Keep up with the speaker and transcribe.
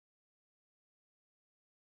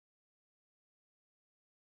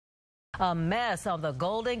A mess on the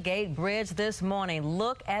Golden Gate Bridge this morning.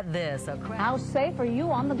 Look at this. How safe are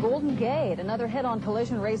you on the Golden Gate? Another head-on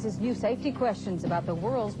collision raises new safety questions about the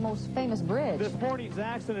world's most famous bridge. This morning's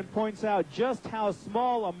accident points out just how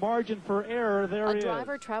small a margin for error there is. A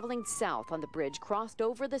driver traveling south on the bridge crossed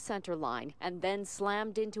over the center line and then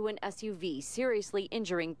slammed into an SUV, seriously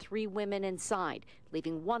injuring 3 women inside,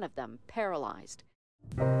 leaving one of them paralyzed.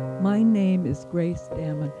 My name is Grace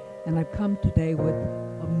Damon, and I've come today with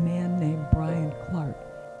a man named Brian Clark.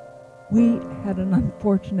 We had an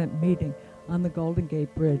unfortunate meeting on the Golden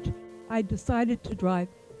Gate Bridge. I decided to drive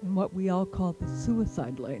in what we all call the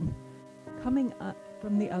suicide lane. Coming up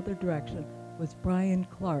from the other direction was Brian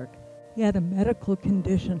Clark. He had a medical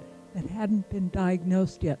condition that hadn't been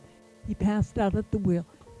diagnosed yet. He passed out at the wheel.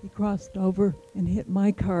 He crossed over and hit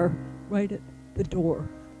my car right at the door.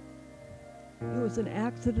 It was an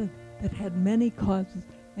accident that had many causes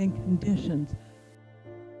and conditions.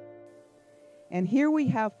 And here we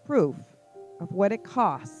have proof of what it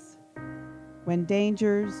costs when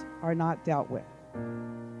dangers are not dealt with.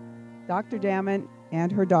 Dr. Damon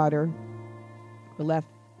and her daughter were left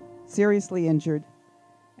seriously injured,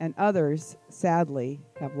 and others, sadly,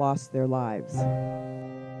 have lost their lives.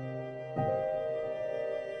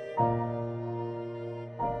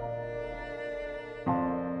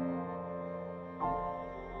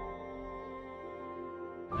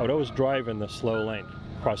 I would always drive in the slow lane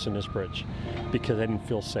crossing this bridge because I didn't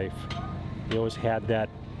feel safe. You always had that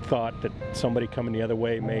thought that somebody coming the other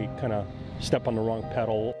way may kind of step on the wrong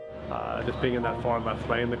pedal. Just being in that far left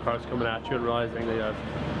lane, the cars coming at you and realizing that you have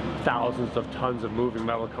thousands of tons of moving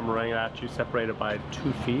metal coming running at you, separated by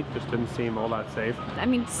 2 feet, just didn't seem all that safe. I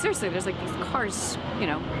mean, seriously, there's like these cars,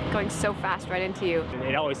 going so fast right into you.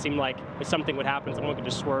 It always seemed like if something would happen, someone could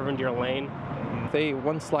just swerve into your lane. They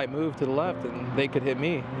one slight move to the left and they could hit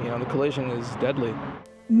me. The collision is deadly.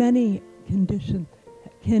 Many conditions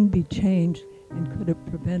can be changed and could have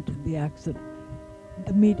prevented the accident.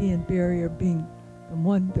 The median barrier being the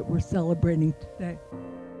one that we're celebrating today.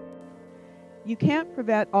 You can't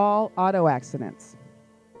prevent all auto accidents,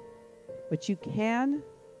 but you can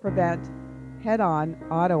prevent head-on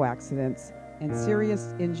auto accidents and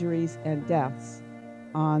serious injuries and deaths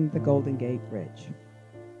on the Golden Gate Bridge.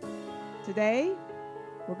 Today,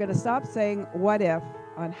 we're going to stop saying what if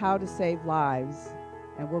on how to save lives,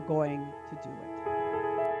 and we're going to do it.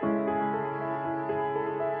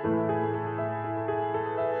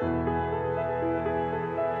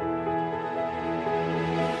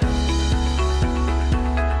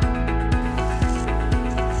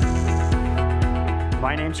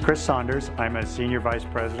 My name's Chris Saunders. I'm a Senior Vice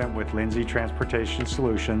President with Lindsay Transportation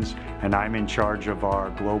Solutions, and I'm in charge of our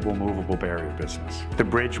global movable barrier business. The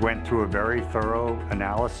bridge went through a very thorough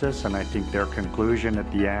analysis, and I think their conclusion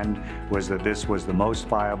at the end was that this was the most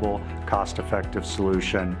viable, cost-effective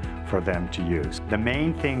solution for them to use. The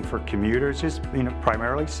main thing for commuters is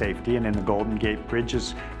primarily safety, and in the Golden Gate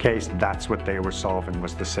Bridge's case, that's what they were solving,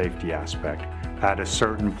 was the safety aspect. At a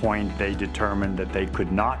certain point, they determined that they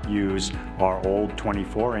could not use our old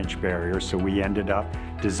 24-inch barrier, so we ended up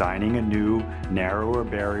designing a new, narrower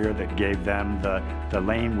barrier that gave them the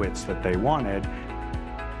lane widths that they wanted.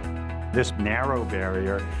 This narrow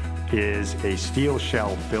barrier is a steel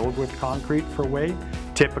shell filled with concrete for weight.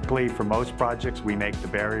 Typically, for most projects, we make the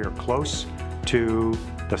barrier close to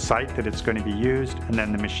the site that it's going to be used, and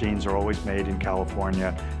then the machines are always made in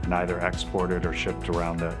California and either exported or shipped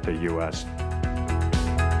around the U.S.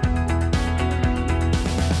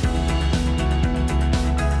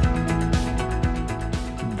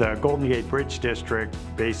 The Golden Gate Bridge District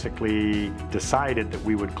basically decided that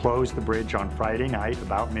we would close the bridge on Friday night,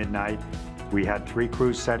 about midnight. We had 3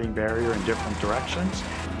 crews setting barrier in different directions,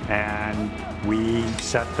 and we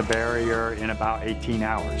set the barrier in about 18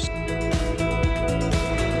 hours.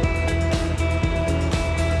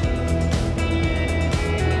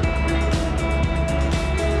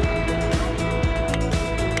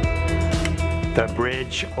 The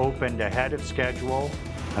bridge opened ahead of schedule,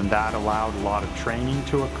 and that allowed a lot of training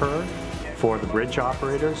to occur for the bridge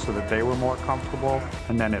operators so that they were more comfortable,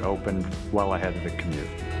 and then it opened well ahead of the commute.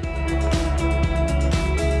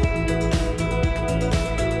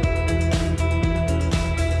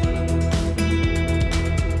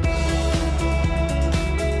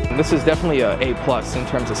 This is definitely a A+ in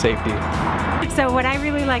terms of safety. So what I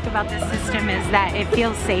really like about this system is that it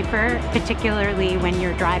feels safer, particularly when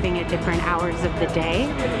you're driving at different hours of the day.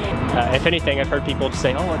 If anything, I've heard people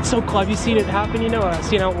say, oh, it's so cool, have you seen it happen,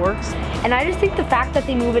 seen how it works? And I just think the fact that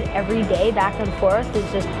they move it every day back and forth is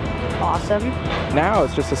just awesome. Now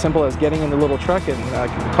it's just as simple as getting in the little truck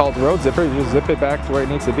and called road zipper, you just zip it back to where it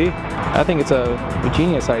needs to be. I think it's a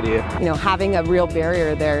genius idea. You know, having a real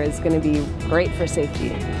barrier there is going to be great for safety.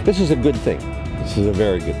 This is a good thing. This is a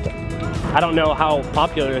very good thing. I don't know how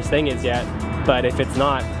popular this thing is yet, but if it's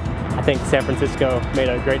not, I think San Francisco made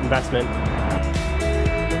a great investment.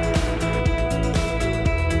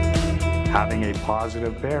 Having a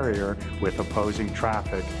positive barrier with opposing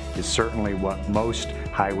traffic is certainly what most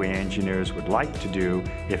highway engineers would like to do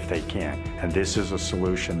if they can. And this is a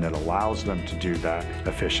solution that allows them to do that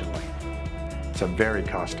efficiently. It's a very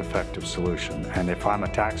cost-effective solution. And if I'm a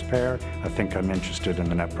taxpayer, I think I'm interested in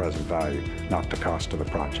the net present value, not the cost of the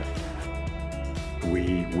project.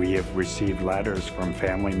 We have received letters from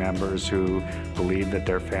family members who believe that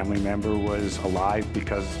their family member was alive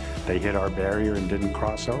because they hit our barrier and didn't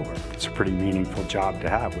cross over. It's a pretty meaningful job to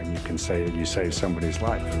have when you can say that you saved somebody's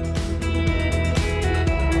life.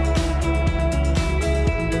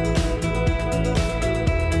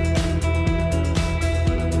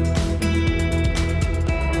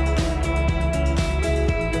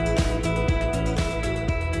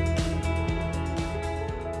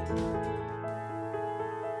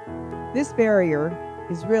 This barrier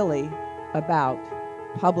is really about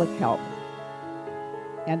public health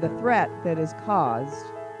and the threat that is caused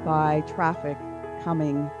by traffic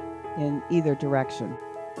coming in either direction.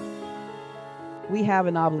 We have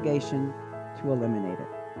an obligation to eliminate it.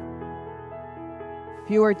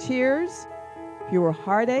 Fewer tears, fewer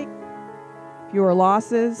heartache, fewer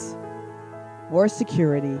losses, more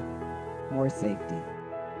security, more safety.